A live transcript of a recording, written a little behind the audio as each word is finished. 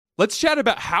Let's chat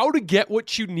about how to get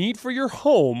what you need for your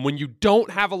home when you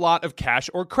don't have a lot of cash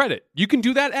or credit. You can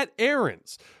do that at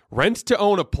Aaron's. Rent to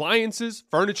own appliances,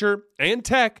 furniture, and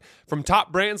tech from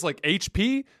top brands like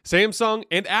HP, Samsung,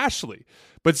 and Ashley.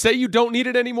 But say you don't need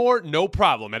it anymore, no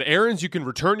problem. At Aaron's, you can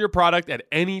return your product at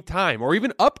any time or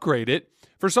even upgrade it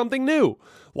for something new.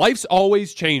 Life's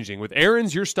always changing. With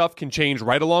Aaron's, your stuff can change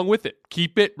right along with it.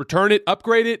 Keep it, return it,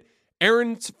 upgrade it.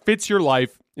 Aaron's fits your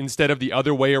life instead of the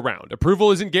other way around. Approval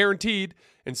isn't guaranteed,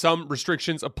 and some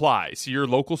restrictions apply. See your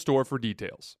local store for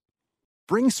details.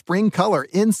 Bring spring color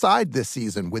inside this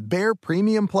season with Behr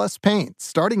Premium Plus paint,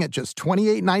 starting at just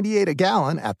 $28.98 a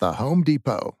gallon at the Home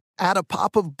Depot. Add a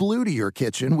pop of blue to your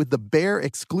kitchen with the Behr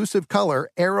exclusive color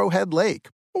Arrowhead Lake,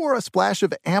 or a splash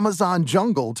of Amazon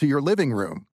Jungle to your living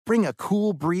room. Bring a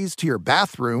cool breeze to your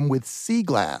bathroom with Sea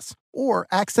Glass, or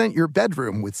accent your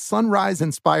bedroom with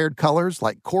sunrise-inspired colors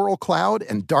like Coral Cloud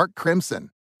and Dark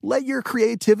Crimson. Let your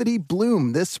creativity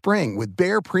bloom this spring with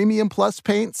Behr Premium Plus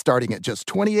paint starting at just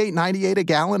 $28.98 a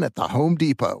gallon at the Home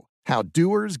Depot. How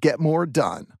doers get more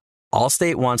done.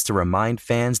 Allstate wants to remind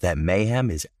fans that mayhem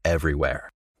is everywhere.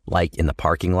 Like in the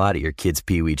parking lot at your kid's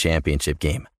Pee Wee Championship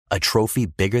game. A trophy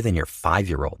bigger than your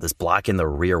 5-year-old is blocking the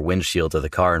rear windshield of the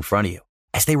car in front of you.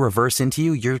 As they reverse into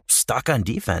you, you're stuck on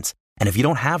defense. And if you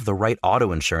don't have the right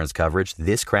auto insurance coverage,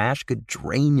 this crash could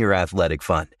drain your athletic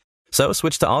fund. So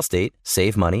switch to Allstate,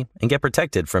 save money, and get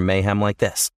protected from mayhem like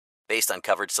this. Based on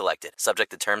coverage selected,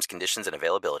 subject to terms, conditions, and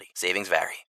availability. Savings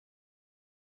vary.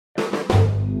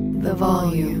 The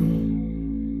Volume.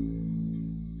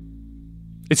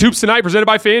 It's Hoops Tonight, presented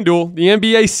by FanDuel. The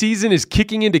NBA season is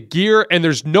kicking into gear, and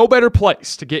there's no better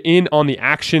place to get in on the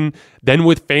action than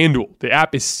with FanDuel. The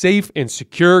app is safe and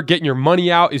secure. Getting your money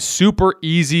out is super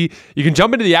easy. You can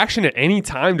jump into the action at any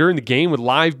time during the game with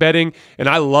live betting, and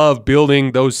I love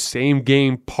building those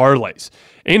same-game parlays.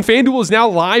 And FanDuel is now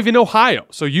live in Ohio,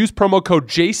 so use promo code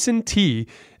JASONT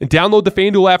and download the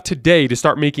FanDuel app today to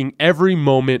start making every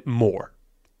moment more.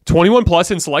 21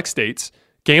 plus in select states.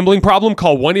 Gambling problem?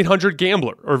 Call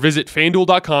 1-800-GAMBLER or visit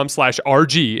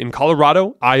FanDuel.com/RG in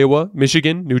Colorado, Iowa,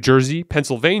 Michigan, New Jersey,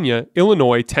 Pennsylvania,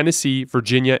 Illinois, Tennessee,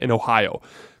 Virginia, and Ohio.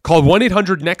 Call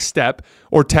 1-800-NEXT-STEP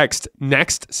or text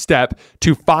NEXT-STEP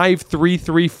to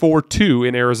 53342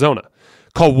 in Arizona.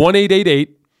 Call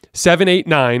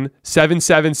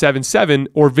 1-888-789-7777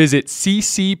 or visit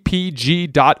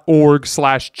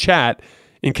ccpg.org/chat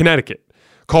in Connecticut.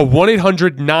 Call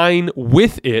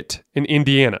 1-800-9-WITH-IT in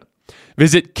Indiana.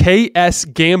 Visit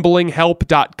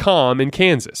ksgamblinghelp.com in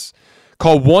Kansas.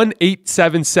 Call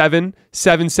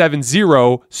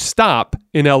 1-877-770-STOP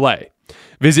in LA.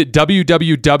 Visit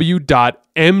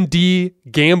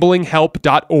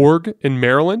www.mdgamblinghelp.org in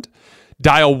Maryland.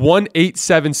 Dial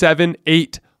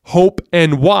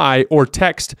 1-877-8-HOPE-NY or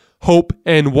text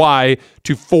HOPE-NY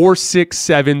to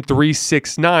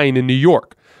 467-369 in New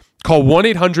York. Call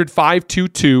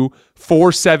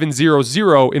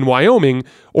 1-800-522-4700 in Wyoming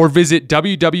or visit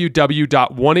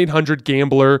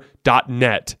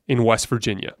www.1800gambler.net in West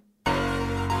Virginia.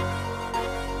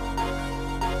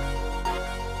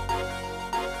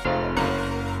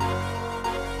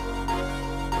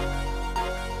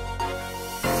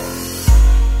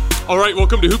 All right,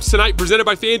 welcome to Hoops Tonight, presented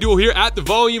by FanDuel here at The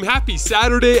Volume. Happy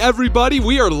Saturday, everybody.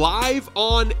 We are live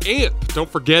on AMP. Don't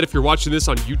forget, if you're watching this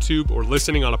on YouTube or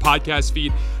listening on a podcast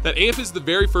feed, that AMP is the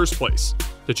very first place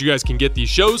that you guys can get these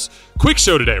shows. Quick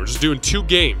show today. We're just doing 2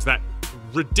 games. That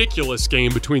ridiculous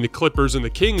game between the Clippers and the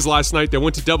Kings last night that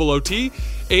went to double OT,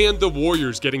 and the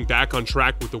Warriors getting back on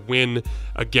track with a win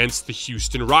against the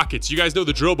Houston Rockets. You guys know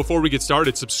the drill. Before we get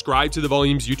started, subscribe to the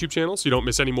Volume's YouTube channel so you don't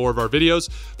miss any more of our videos.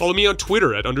 Follow me on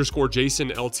Twitter at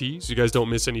 _JasonLT so you guys don't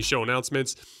miss any show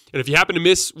announcements. And if you happen to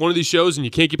miss one of these shows and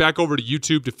you can't get back over to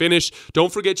YouTube to finish,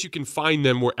 don't forget you can find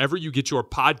them wherever you get your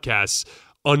podcasts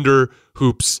under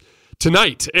Hoops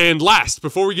Tonight. And last,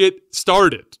 before we get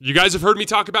started, you guys have heard me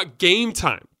talk about Game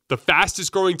Time, the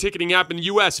fastest growing ticketing app in the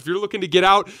U.S. If you're looking to get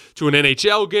out to an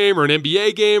NHL game or an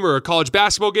NBA game or a college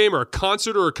basketball game or a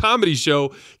concert or a comedy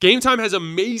show, Game Time has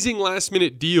amazing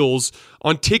last-minute deals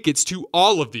on tickets to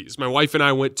all of these. My wife and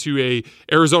I went to a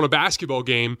Arizona basketball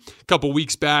game a couple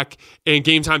weeks back, and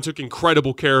Game Time took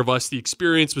incredible care of us. The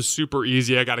experience was super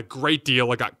easy. I got a great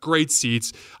deal. I got great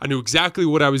seats. I knew exactly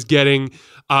what I was getting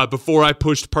before I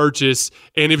pushed purchase,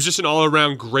 and it was just an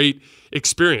all-around great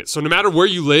experience. So no matter where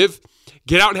you live,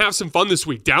 get out and have some fun this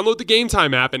week. Download the Game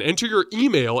Time app and enter your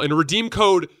email and redeem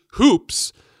code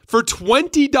HOOPS for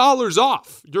 $20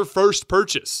 off your first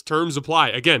purchase. Terms apply.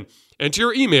 Again, enter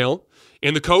your email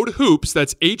and the code HOOPS,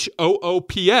 that's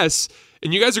HOOPS,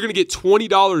 and you guys are going to get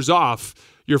 $20 off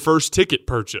your first ticket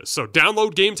purchase. So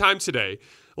download Game Time today.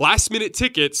 Last-minute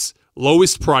tickets,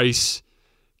 lowest price,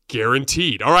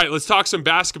 guaranteed. All right, let's talk some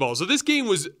basketball. So this game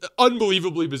was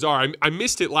unbelievably bizarre. I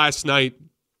missed it last night.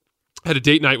 Had a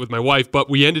date night with my wife, but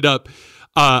I ended up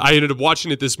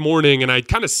watching it this morning, and I'd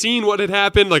kind of seen what had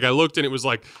happened. Like, I looked, and it was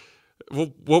like,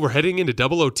 well, we're heading into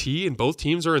double OT, and both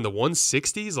teams are in the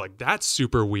 160s. Like, that's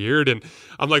super weird. And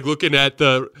I'm like looking at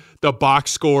the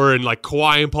box score, and like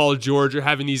Kawhi and Paul George are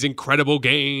having these incredible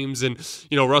games, and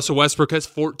Russell Westbrook has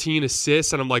 14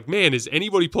 assists, and I'm like, man, is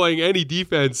anybody playing any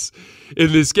defense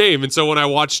in this game? And so when I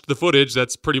watched the footage,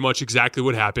 that's pretty much exactly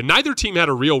what happened. Neither team had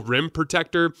a real rim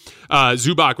protector.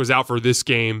 Zubac was out for this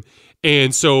game.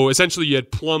 And so essentially you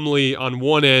had Plumlee on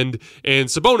one end and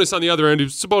Sabonis on the other end.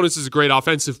 Sabonis is a great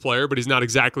offensive player, but he's not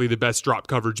exactly the best drop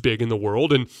coverage big in the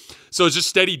world. And so it's just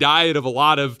steady diet of a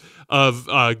lot of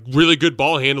really good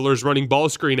ball handlers running ball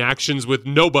screen actions with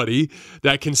nobody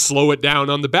that can slow it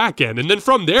down on the back end. And then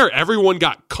from there, everyone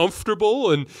got comfortable.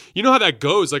 And you know how that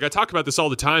goes. Like, I talk about this all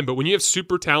the time, but when you have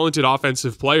super talented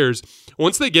offensive players,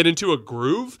 once they get into a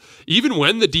groove, even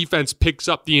when the defense picks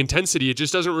up the intensity, it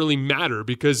just doesn't really matter,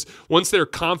 because once they're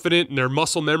confident and their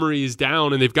muscle memory is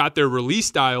down and they've got their release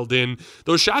dialed in,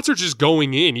 those shots are just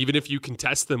going in, even if you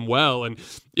contest them well. And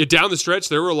down the stretch,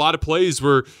 there were a lot of plays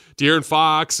where De'Aaron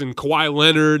Fox and Kawhi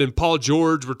Leonard and Paul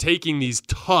George were taking these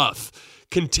tough,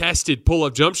 contested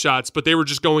pull-up jump shots, but they were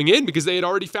just going in because they had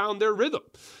already found their rhythm.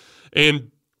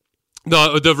 And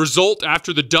the result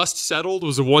after the dust settled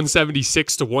was a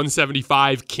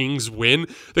 176-175 Kings win.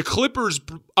 The Clippers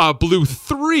blew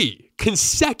 3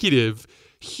 consecutive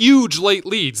huge late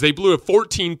leads. They blew a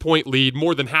 14-point lead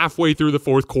more than halfway through the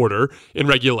fourth quarter in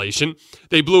regulation.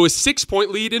 They blew a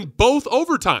 6-point lead in both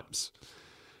overtimes.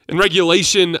 In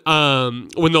regulation,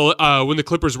 when the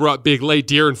Clippers were up big late,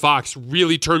 De'Aaron Fox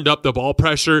really turned up the ball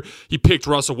pressure. He picked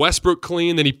Russell Westbrook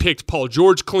clean, then he picked Paul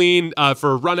George clean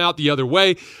for a run out the other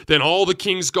way. Then all the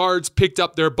Kings guards picked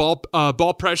up their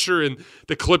ball pressure, and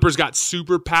the Clippers got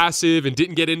super passive and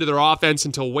didn't get into their offense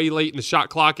until way late in the shot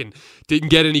clock and didn't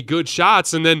get any good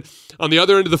shots. And then on the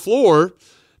other end of the floor,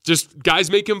 just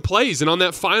guys making plays. And on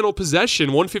that final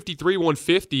possession,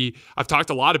 153-150, I've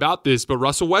talked a lot about this, but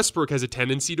Russell Westbrook has a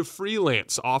tendency to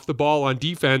freelance off the ball on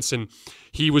defense, and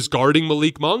he was guarding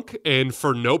Malik Monk, and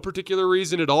for no particular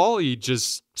reason at all, he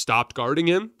just stopped guarding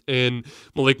him, and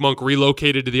Malik Monk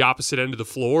relocated to the opposite end of the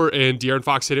floor, and De'Aaron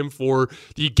Fox hit him for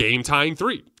the game-tying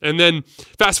 3. And then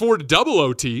fast forward to double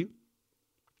OT,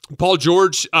 Paul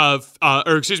George,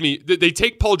 they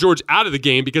take Paul George out of the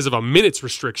game because of a minutes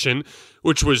restriction,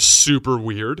 which was super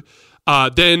weird.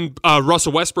 Then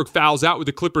Russell Westbrook fouls out with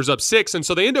the Clippers up 6, and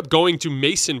so they end up going to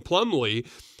Mason Plumlee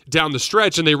down the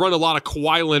stretch, and they run a lot of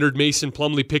Kawhi Leonard, Mason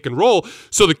Plumlee pick and roll.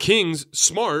 So the Kings,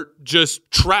 smart, just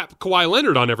trap Kawhi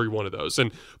Leonard on every one of those.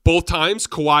 And both times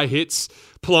Kawhi hits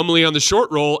Plumlee on the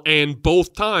short roll, and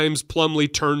both times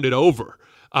Plumlee turned it over.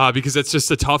 Because that's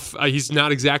just a tough, he's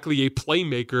not exactly a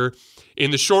playmaker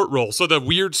in the short roll. So the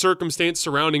weird circumstance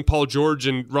surrounding Paul George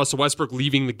and Russell Westbrook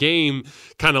leaving the game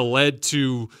kind of led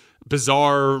to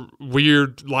bizarre,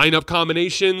 weird lineup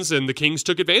combinations, and the Kings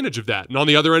took advantage of that. And on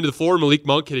the other end of the floor, Malik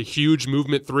Monk hit a huge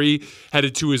movement 3,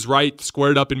 headed to his right,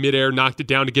 squared up in midair, knocked it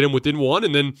down to get him within 1,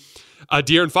 and then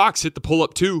De'Aaron Fox hit the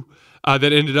pull-up 2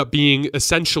 that ended up being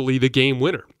essentially the game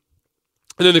winner.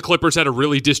 And then the Clippers had a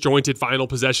really disjointed final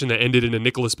possession that ended in a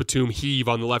Nicholas Batum heave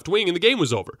on the left wing, and the game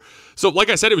was over. So,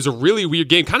 like I said, it was a really weird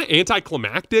game, kind of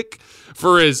anticlimactic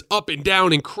for as up and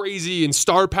down and crazy and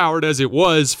star-powered as it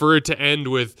was, for it to end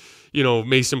with,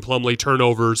 Mason Plumlee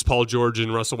turnovers, Paul George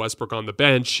and Russell Westbrook on the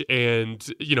bench, and,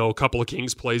 a couple of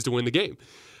Kings plays to win the game.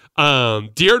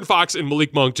 De'Aaron Fox and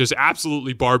Malik Monk just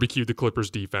absolutely barbecued the Clippers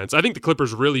defense. I think the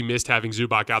Clippers really missed having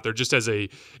Zubac out there just and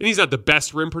he's not the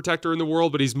best rim protector in the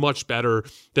world, but he's much better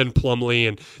than Plumlee.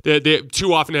 And they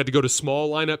too often had to go to small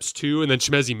lineups too. And then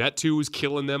Chimezie Metu was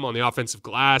killing them on the offensive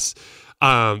glass.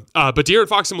 But De'Aaron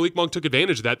Fox and Malik Monk took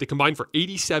advantage of that. They combined for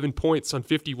 87 points on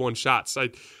 51 shots. I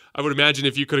would imagine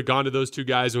if you could have gone to those two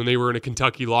guys when they were in a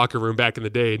Kentucky locker room back in the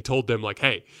day and told them, like,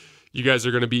 hey, you guys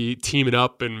are going to be teaming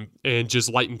up and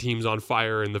just lighting teams on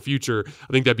fire in the future,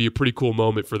 I think that'd be a pretty cool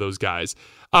moment for those guys.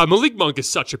 Malik Monk is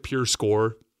such a pure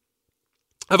scorer.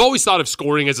 I've always thought of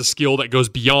scoring as a skill that goes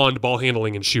beyond ball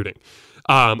handling and shooting.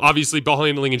 Obviously, ball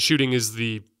handling and shooting is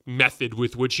the method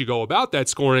with which you go about that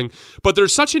scoring, but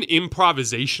there's such an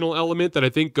improvisational element that I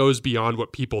think goes beyond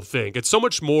what people think. It's so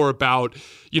much more about,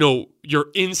 your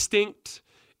instinct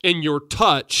and your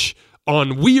touch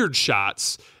on weird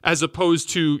shots, as opposed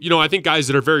to, I think guys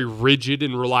that are very rigid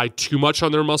and rely too much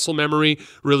on their muscle memory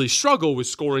really struggle with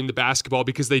scoring the basketball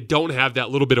because they don't have that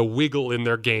little bit of wiggle in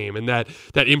their game and that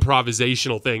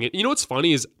improvisational thing. And what's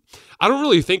funny is I don't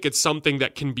really think it's something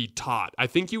that can be taught. I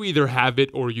think you either have it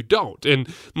or you don't. And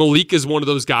Malik is one of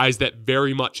those guys that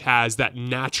very much has that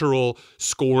natural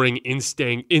scoring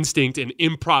instinct and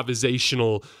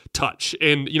improvisational touch.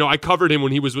 And, I covered him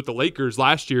when he was with the Lakers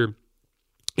last year.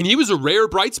 And he was a rare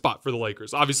bright spot for the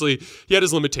Lakers. Obviously, he had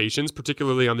his limitations,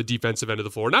 particularly on the defensive end of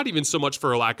the floor. Not even so much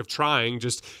for a lack of trying,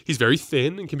 just he's very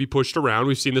thin and can be pushed around.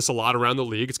 We've seen this a lot around the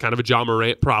league. It's kind of a Ja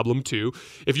Morant problem, too.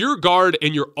 If you're a guard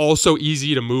and you're also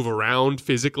easy to move around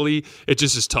physically, it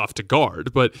just is tough to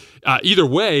guard. But either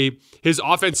way, his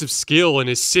offensive skill and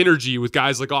his synergy with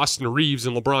guys like Austin Reeves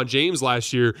and LeBron James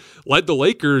last year led the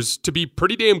Lakers to be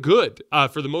pretty damn good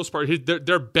for the most part.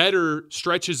 Their better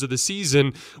stretches of the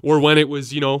season were when it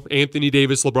was, Anthony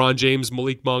Davis, LeBron James,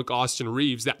 Malik Monk, Austin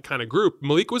Reeves, that kind of group.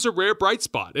 Malik was a rare bright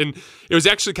spot. And it was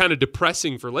actually kind of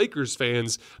depressing for Lakers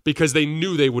fans because they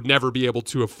knew they would never be able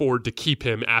to afford to keep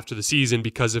him after the season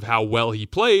because of how well he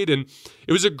played. And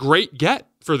it was a great get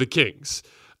for the Kings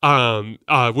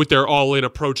with their all-in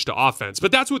approach to offense.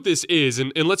 But that's what this is.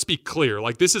 And let's be clear,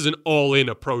 this is an all-in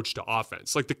approach to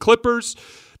offense. The Clippers,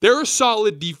 they're a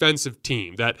solid defensive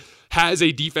team that has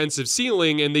a defensive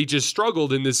ceiling, and they just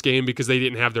struggled in this game because they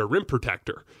didn't have their rim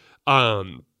protector.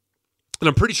 And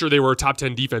I'm pretty sure they were a top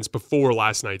 10 defense before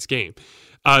last night's game.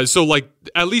 So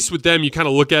at least with them, you kind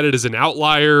of look at it as an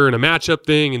outlier and a matchup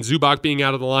thing and Zubac being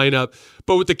out of the lineup.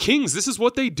 But with the Kings, this is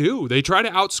what they do. They try to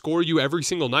outscore you every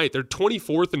single night. They're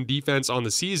 24th in defense on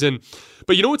the season.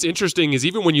 But what's interesting is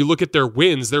even when you look at their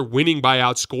wins, they're winning by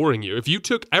outscoring you. If you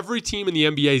took every team in the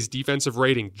NBA's defensive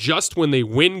rating just when they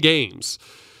win games,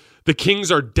 the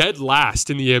Kings are dead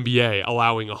last in the NBA,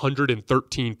 allowing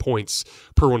 113 points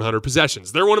per 100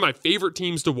 possessions. They're one of my favorite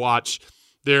teams to watch.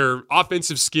 Their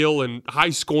offensive skill and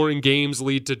high-scoring games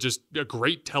lead to just a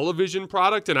great television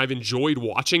product, and I've enjoyed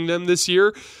watching them this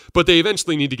year. But they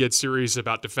eventually need to get serious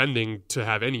about defending to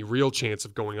have any real chance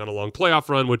of going on a long playoff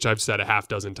run, which I've said a half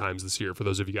dozen times this year for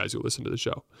those of you guys who listen to the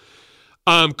show.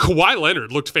 Kawhi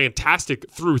Leonard looked fantastic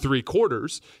through three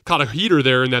quarters. Caught a heater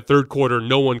there in that third quarter.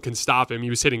 No one can stop him. He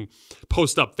was hitting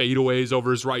post-up fadeaways over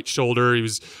his right shoulder. He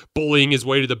was bullying his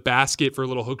way to the basket for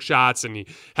little hook shots, and he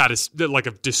had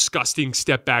a disgusting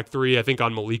step-back three, I think,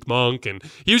 on Malik Monk. And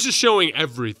he was just showing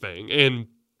everything. And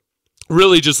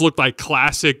really just looked like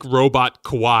classic robot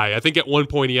Kawhi. I think at one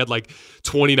point he had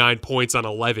 29 points on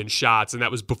 11 shots, and that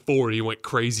was before he went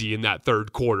crazy in that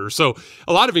third quarter. So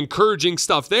a lot of encouraging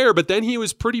stuff there, but then he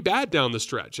was pretty bad down the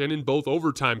stretch and in both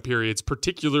overtime periods,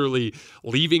 particularly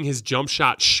leaving his jump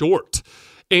shot short.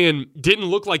 And didn't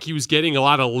look like he was getting a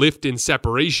lot of lift and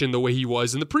separation the way he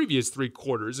was in the previous three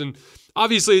quarters. And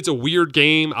obviously it's a weird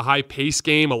game, a high-paced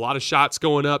game, a lot of shots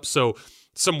going up, so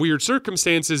some weird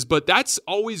circumstances, but that's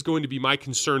always going to be my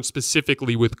concern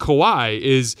specifically with Kawhi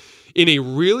is in a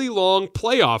really long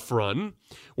playoff run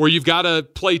where you've got to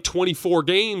play 24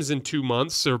 games in 2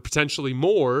 months or potentially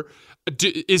more.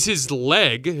 Is his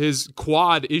leg, his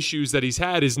quad issues that he's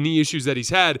had, his knee issues that he's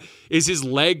had, is his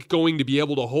leg going to be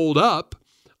able to hold up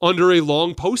under a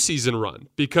long postseason run?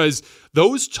 Because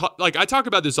I talk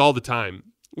about this all the time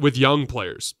with young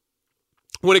players.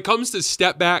 When it comes to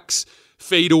step backs,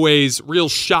 fadeaways, real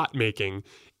shot making,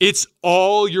 it's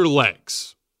all your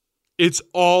legs. It's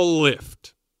all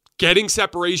lift. Getting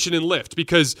separation and lift.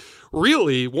 Because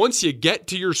really, once you get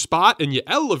to your spot and you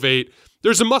elevate,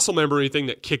 there's a muscle memory thing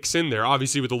that kicks in there,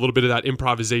 obviously with a little bit of that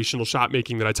improvisational shot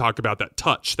making that I talk about, that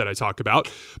touch that I talk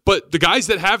about. But the guys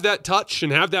that have that touch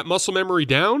and have that muscle memory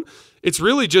down, it's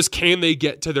really just can they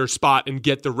get to their spot and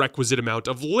get the requisite amount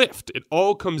of lift. It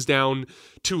all comes down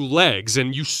to legs,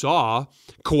 and you saw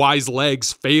Kawhi's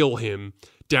legs fail him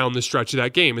down the stretch of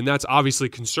that game, and that's obviously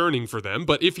concerning for them.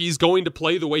 But if he's going to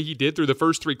play the way he did through the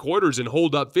first three quarters and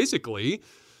hold up physically,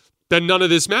 then none of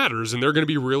this matters, and they're going to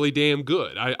be really damn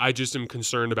good. I just am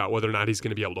concerned about whether or not he's going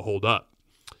to be able to hold up.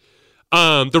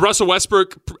 The Russell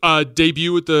Westbrook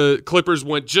debut with the Clippers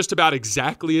went just about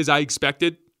exactly as I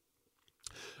expected.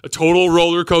 A total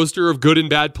roller coaster of good and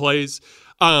bad plays.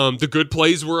 The good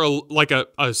plays were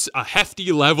a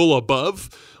hefty level above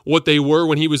what they were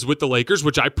when he was with the Lakers,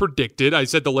 which I predicted. I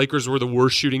said the Lakers were the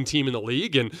worst shooting team in the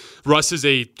league, and Russ is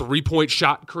a three-point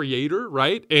shot creator,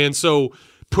 right? And so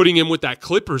putting him with that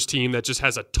Clippers team that just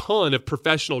has a ton of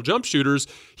professional jump shooters,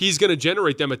 he's going to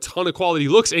generate them a ton of quality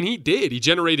looks, and he did. He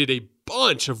generated a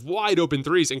bunch of wide open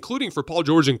threes, including for Paul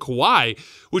George and Kawhi,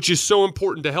 which is so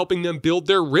important to helping them build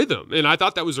their rhythm. And I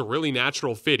thought that was a really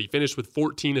natural fit. He finished with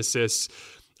 14 assists.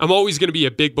 I'm always going to be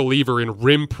a big believer in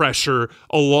rim pressure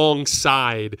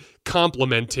alongside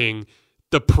complementing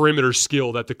the perimeter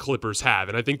skill that the Clippers have.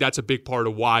 And I think that's a big part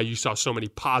of why you saw so many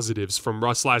positives from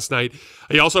Russ last night.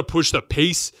 He also pushed the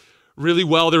pace really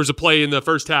well. There was a play in the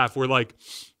first half where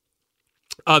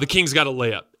the Kings got a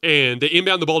layup, and they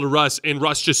inbound the ball to Russ, and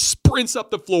Russ just sprints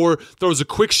up the floor, throws a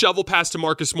quick shovel pass to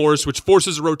Marcus Morris, which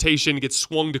forces a rotation, gets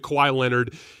swung to Kawhi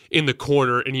Leonard in the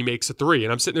corner, and he makes a three.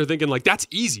 And I'm sitting there thinking, that's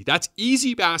easy. That's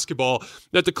easy basketball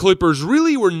that the Clippers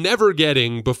really were never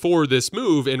getting before this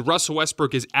move, and Russell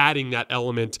Westbrook is adding that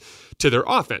element to their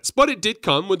offense. But it did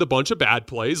come with a bunch of bad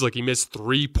plays, like he missed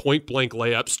 3 point-blank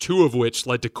layups, 2 of which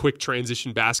led to quick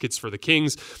transition baskets for the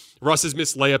Kings. Russ's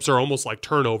missed layups are almost like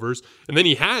turnovers. And then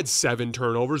he had 7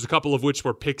 turnovers, a couple of which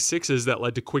were pick sixes that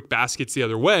led to quick baskets the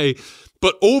other way.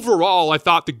 But overall, I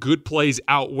thought the good plays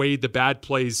outweighed the bad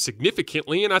plays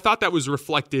significantly, and I thought that was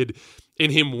reflected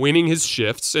in him winning his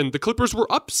shifts, and the Clippers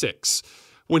were up 6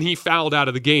 when he fouled out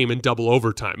of the game in double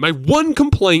overtime. My one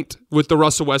complaint with the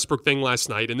Russell Westbrook thing last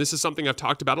night, and this is something I've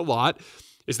talked about a lot,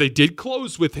 is they did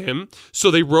close with him,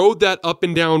 so they rode that up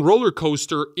and down roller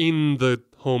coaster in the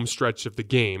home stretch of the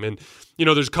game. And,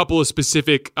 there's a couple of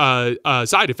specific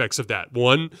side effects of that.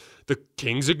 One, the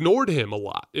Kings ignored him a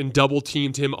lot and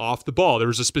double-teamed him off the ball. There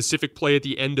was a specific play at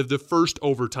the end of the first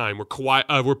overtime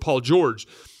where Paul George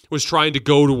was trying to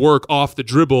go to work off the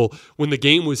dribble when the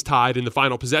game was tied in the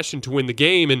final possession to win the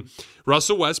game. And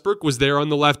Russell Westbrook was there on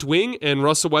the left wing, and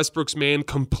Russell Westbrook's man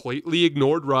completely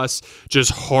ignored Russ,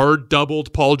 just hard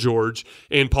doubled Paul George.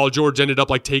 And Paul George ended up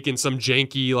taking some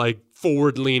janky,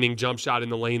 forward-leaning jump shot in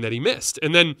the lane that he missed.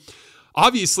 And then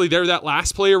obviously they're that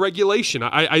last play of regulation.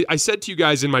 I said to you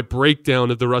guys in my breakdown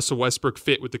of the Russell Westbrook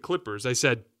fit with the Clippers, I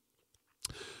said,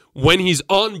 when he's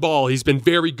on ball, he's been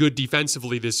very good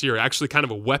defensively this year, actually kind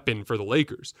of a weapon for the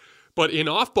Lakers. But in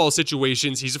off-ball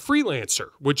situations, he's a freelancer,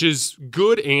 which is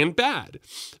good and bad.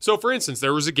 So, for instance,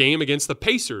 there was a game against the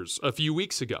Pacers a few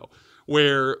weeks ago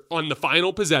where on the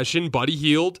final possession, Buddy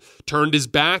Hield turned his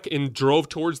back and drove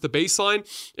towards the baseline,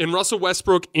 and Russell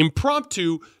Westbrook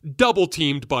impromptu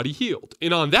double-teamed Buddy Hield.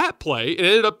 And on that play, it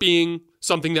ended up being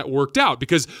something that worked out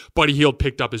because Buddy Hield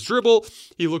picked up his dribble,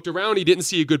 he looked around, he didn't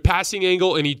see a good passing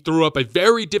angle, and he threw up a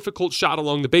very difficult shot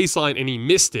along the baseline, and he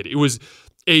missed it. It was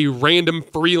a random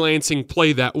freelancing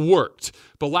play that worked.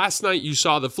 But last night you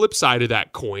saw the flip side of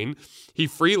that coin. He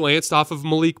freelanced off of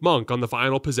Malik Monk on the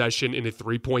final possession in a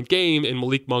 3-point game, and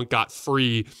Malik Monk got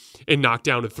free and knocked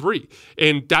down a 3.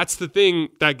 And that's the thing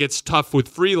that gets tough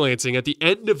with freelancing. At the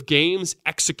end of games,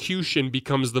 execution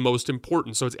becomes the most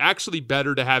important. So it's actually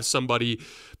better to have somebody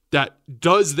that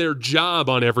does their job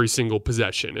on every single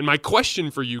possession. And my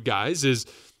question for you guys is,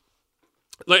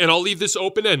 and I'll leave this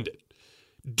open-ended,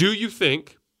 do you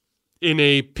think in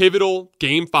a pivotal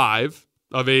Game 5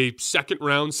 of a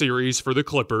second-round series for the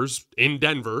Clippers in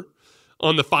Denver,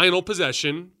 on the final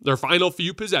possession, their final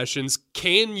few possessions,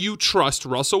 can you trust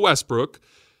Russell Westbrook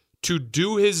to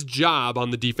do his job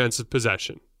on the defensive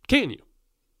possession? Can you?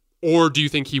 Or do you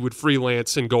think he would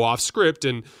freelance and go off script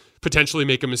and potentially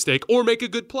make a mistake or make a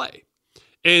good play?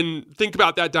 And think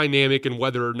about that dynamic and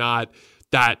whether or not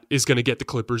that is going to get the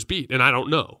Clippers beat. And I don't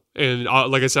know. And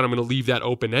like I said, I'm going to leave that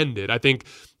open-ended. I think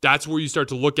that's where you start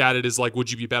to look at it as would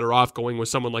you be better off going with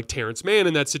someone like Terrence Mann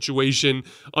in that situation,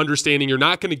 understanding you're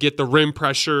not going to get the rim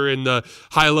pressure and the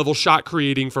high-level shot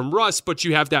creating from Russ, but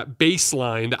you have that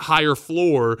baseline, that higher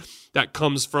floor that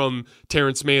comes from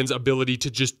Terrence Mann's ability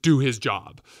to just do his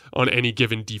job on any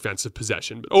given defensive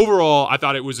possession. But overall, I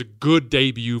thought it was a good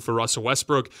debut for Russell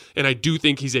Westbrook, and I do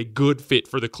think he's a good fit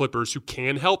for the Clippers who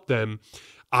can help them.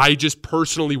 I just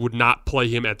personally would not play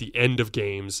him at the end of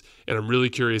games, and I'm really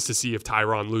curious to see if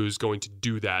Tyronn Lue is going to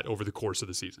do that over the course of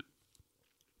the season.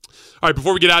 All right,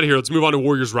 before we get out of here, let's move on to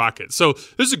Warriors-Rockets. So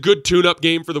this is a good tune-up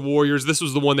game for the Warriors. This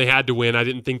was the one they had to win. I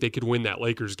didn't think they could win that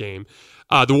Lakers game.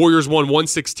 The Warriors won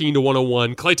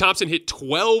 116-101. Klay Thompson hit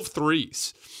 12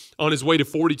 threes on his way to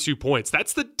 42 points.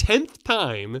 That's the 10th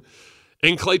time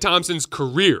in Klay Thompson's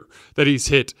career that he's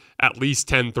hit at least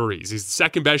 10 threes. He's the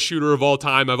second best shooter of all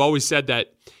time. I've always said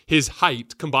that his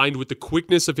height combined with the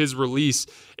quickness of his release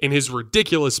and his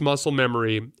ridiculous muscle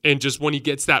memory, and just when he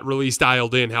gets that release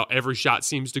dialed in, how every shot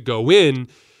seems to go in,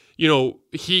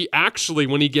 he actually,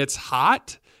 when he gets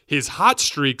hot, his hot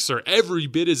streaks are every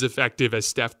bit as effective as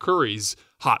Steph Curry's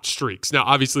hot streaks. Now,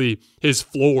 obviously, his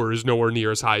floor is nowhere near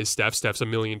as high as Steph's. Steph's a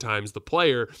million times the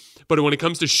player. But when it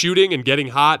comes to shooting and getting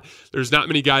hot, there's not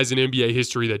many guys in NBA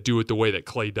history that do it the way that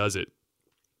Klay does it.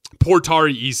 Poor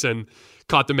Tari Eason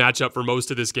caught the matchup for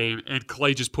most of this game, and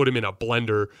Klay just put him in a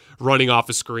blender, running off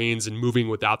of screens and moving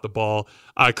without the ball.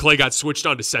 Klay got switched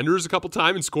on to centers a couple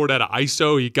times and scored out of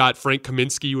ISO. He got Frank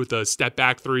Kaminsky with a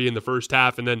step-back 3 in the first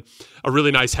half, and then a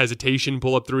really nice hesitation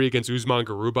pull-up 3 against Usman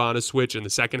Garuba on a switch in the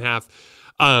second half.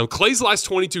 Klay's last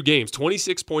 22 games,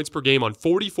 26 points per game on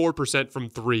 44% from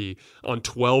 3 on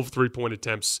 12 3-point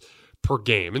attempts per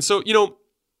game. And so,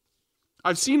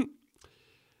 I've seen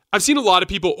a lot of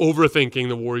people overthinking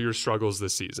the Warriors' struggles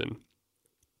this season,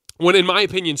 when in my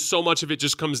opinion, so much of it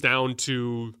just comes down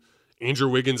to Andrew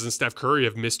Wiggins and Steph Curry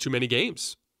have missed too many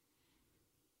games.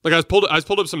 Like I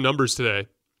pulled up some numbers today.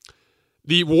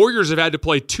 The Warriors have had to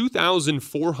play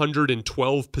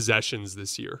 2,412 possessions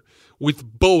this year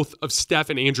with both of Steph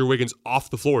and Andrew Wiggins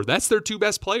off the floor. That's their two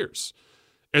best players.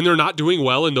 And they're not doing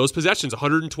well in those possessions.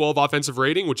 112 offensive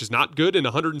rating, which is not good, and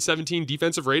 117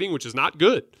 defensive rating, which is not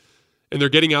good. And they're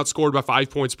getting outscored by 5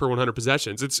 points per 100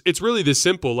 possessions. It's really this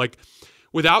simple. Like,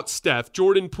 without Steph,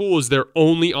 Jordan Poole is their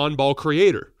only on-ball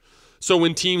creator. So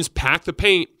when teams pack the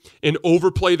paint and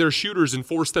overplay their shooters and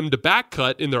force them to back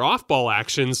cut in their off-ball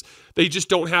actions, they just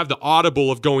don't have the audible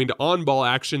of going to on-ball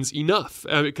actions enough,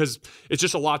 because it's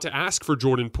just a lot to ask for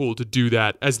Jordan Poole to do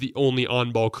that as the only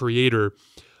on-ball creator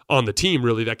on the team,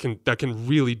 really, that can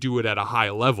really do it at a high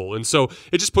level. And so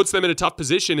it just puts them in a tough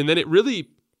position, and then it really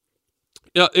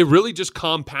just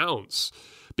compounds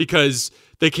because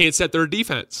they can't set their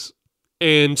defense.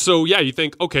 And so, yeah, you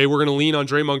think, okay, we're going to lean on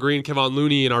Draymond Green, Kevon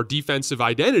Looney, and our defensive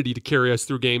identity to carry us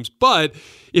through games. But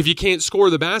if you can't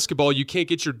score the basketball, you can't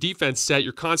get your defense set.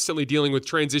 You're constantly dealing with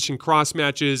transition cross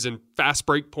matches and fast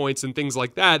break points and things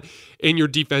like that, and your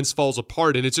defense falls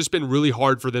apart. And it's just been really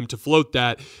hard for them to float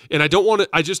that. And I don't want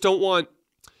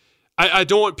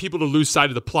people to lose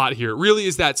sight of the plot here. It really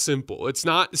is that simple.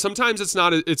 Sometimes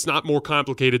it's not more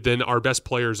complicated than our best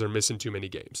players are missing too many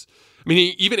games. I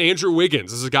mean, even Andrew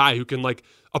Wiggins is a guy who can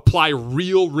apply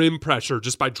real rim pressure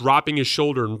just by dropping his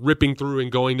shoulder and ripping through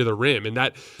and going to the rim. And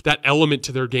that element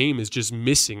to their game is just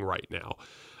missing right now.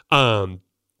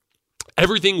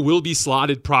 Everything will be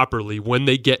slotted properly when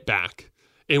they get back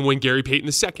and when Gary Payton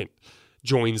II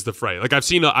joins the fray. Like I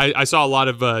saw a lot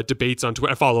of debates on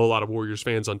Twitter. I follow a lot of Warriors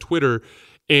fans on Twitter,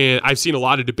 and I've seen a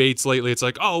lot of debates lately. It's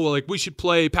like, oh, well, we should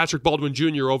play Patrick Baldwin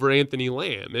Jr. over Anthony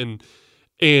Lamb,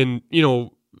 and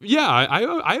yeah,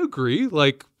 I agree.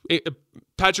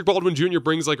 Patrick Baldwin Jr.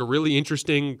 brings a really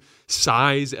interesting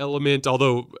size element,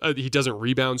 although he doesn't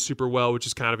rebound super well, which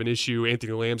is kind of an issue.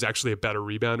 Anthony Lamb's actually a better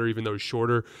rebounder, even though he's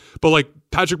shorter. But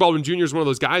Patrick Baldwin Jr. is one of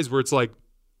those guys where it's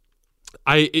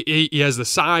he has the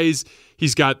size,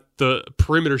 he's got the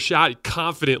perimeter shot, he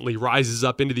confidently rises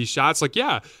up into these shots.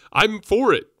 Yeah, I'm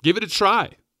for it. Give it a try.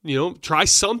 Try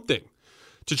something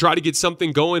to try to get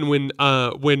something going when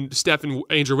Steph and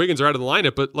Andrew Wiggins are out of the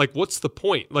lineup. But what's the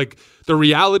point? The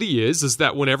reality is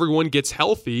that when everyone gets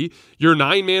healthy, your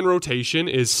 9-man rotation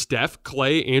is Steph,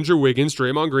 Klay, Andrew Wiggins,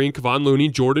 Draymond Green, Kevon Looney,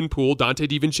 Jordan Poole, Dante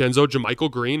DiVincenzo,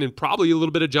 JaMychal Green, and probably a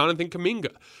little bit of Jonathan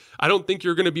Kuminga. I don't think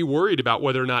you're going to be worried about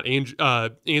whether or not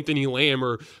Anthony Lamb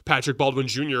or Patrick Baldwin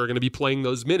Jr. are going to be playing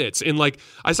those minutes. And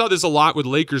I saw this a lot with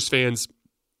Lakers fans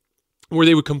where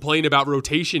they would complain about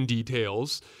rotation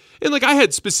details. And I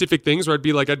had specific things where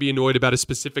I'd be annoyed about a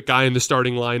specific guy in the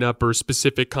starting lineup or a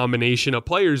specific combination of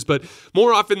players. But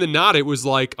more often than not, it was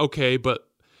okay, but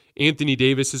Anthony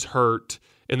Davis is hurt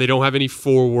and they don't have any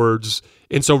forwards.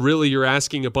 And so really you're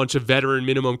asking a bunch of veteran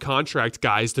minimum contract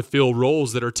guys to fill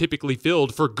roles that are typically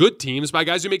filled for good teams by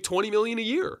guys who make $20 million a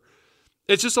year.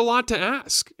 It's just a lot to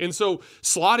ask. And so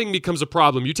slotting becomes a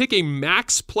problem. You take a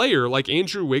max player like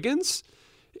Andrew Wiggins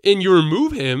and you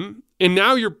remove him, and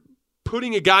now you're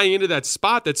putting a guy into that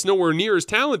spot that's nowhere near as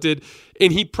talented,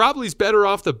 and he probably is better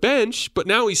off the bench, but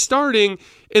now he's starting,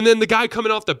 and then the guy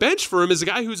coming off the bench for him is a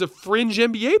guy who's a fringe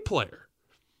NBA player.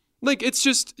 It's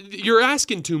just, you're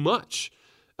asking too much.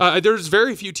 There's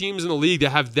very few teams in the league that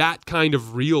have that kind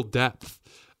of real depth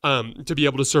to be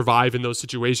able to survive in those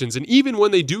situations. And even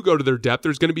when they do go to their depth,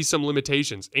 there's going to be some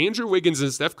limitations. Andrew Wiggins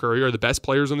and Steph Curry are the best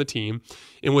players on the team,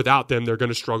 and without them, they're going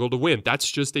to struggle to win.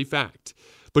 That's just a fact.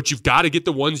 But you've got to get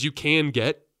the ones you can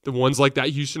get, the ones like that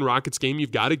Houston Rockets game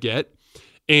you've got to get,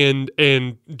 and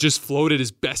just float it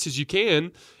as best as you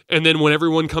can. And then when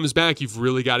everyone comes back, you've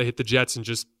really got to hit the Jets and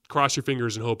just cross your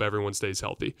fingers and hope everyone stays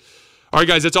healthy. All right,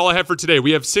 guys, that's all I have for today.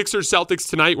 We have Sixers Celtics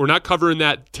tonight. We're not covering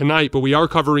that tonight, but we are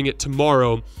covering it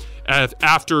tomorrow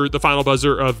after the final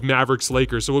buzzer of Mavericks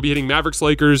Lakers. So we'll be hitting Mavericks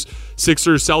Lakers,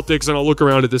 Sixers Celtics, and I'll look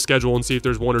around at the schedule and see if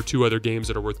there's one or two other games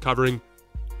that are worth covering.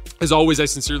 As always, I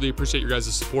sincerely appreciate your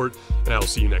guys' support, and I'll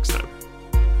see you next time.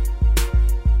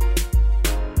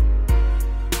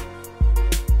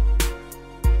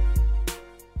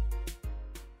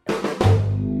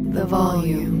 The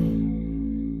Volume.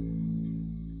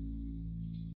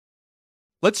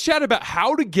 Let's chat about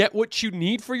how to get what you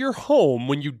need for your home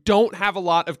when you don't have a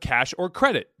lot of cash or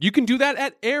credit. You can do that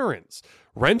at Aaron's.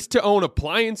 Rent-to-own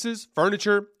appliances,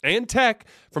 furniture, and tech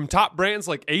from top brands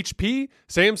like HP,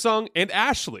 Samsung, and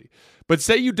Ashley. But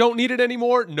say you don't need it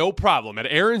anymore, no problem. At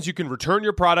Aaron's, you can return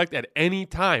your product at any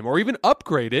time or even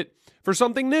upgrade it for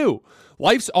something new.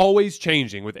 Life's always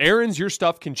changing. With Aaron's, your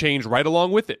stuff can change right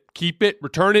along with it. Keep it,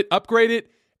 return it, upgrade it.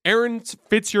 Aaron's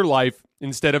fits your life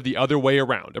instead of the other way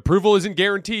around. Approval isn't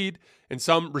guaranteed, and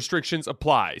some restrictions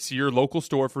apply. See your local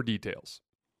store for details.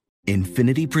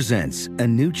 Infiniti presents a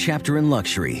new chapter in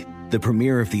luxury, the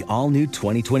premiere of the all-new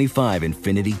 2025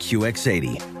 Infiniti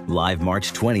QX80, live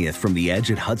March 20th from the Edge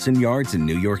at Hudson Yards in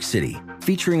New York City,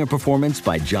 featuring a performance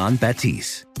by John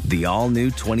Batiste. The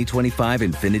all-new 2025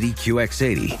 Infiniti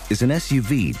QX80 is an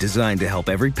SUV designed to help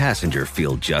every passenger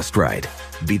feel just right.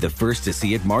 Be the first to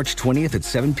see it March 20th at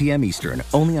 7 p.m. Eastern,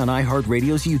 only on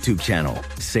iHeartRadio's YouTube channel.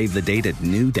 Save the date at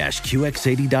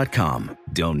new-QX80.com.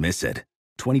 Don't miss it.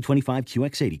 2025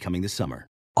 QX80 coming this summer.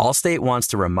 Allstate wants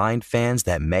to remind fans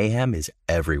that mayhem is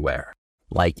everywhere.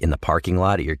 Like in the parking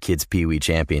lot at your kid's Pee Wee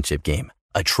Championship game.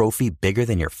 A trophy bigger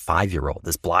than your 5-year-old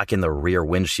is blocking the rear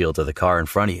windshield of the car in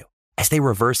front of you. As they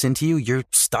reverse into you, you're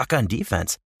stuck on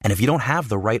defense. And if you don't have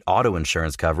the right auto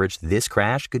insurance coverage, this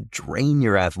crash could drain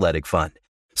your athletic fund.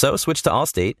 So switch to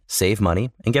Allstate, save money,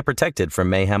 and get protected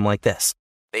from mayhem like this.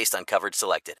 Based on coverage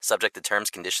selected, subject to terms,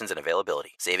 conditions, and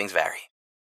availability. Savings vary.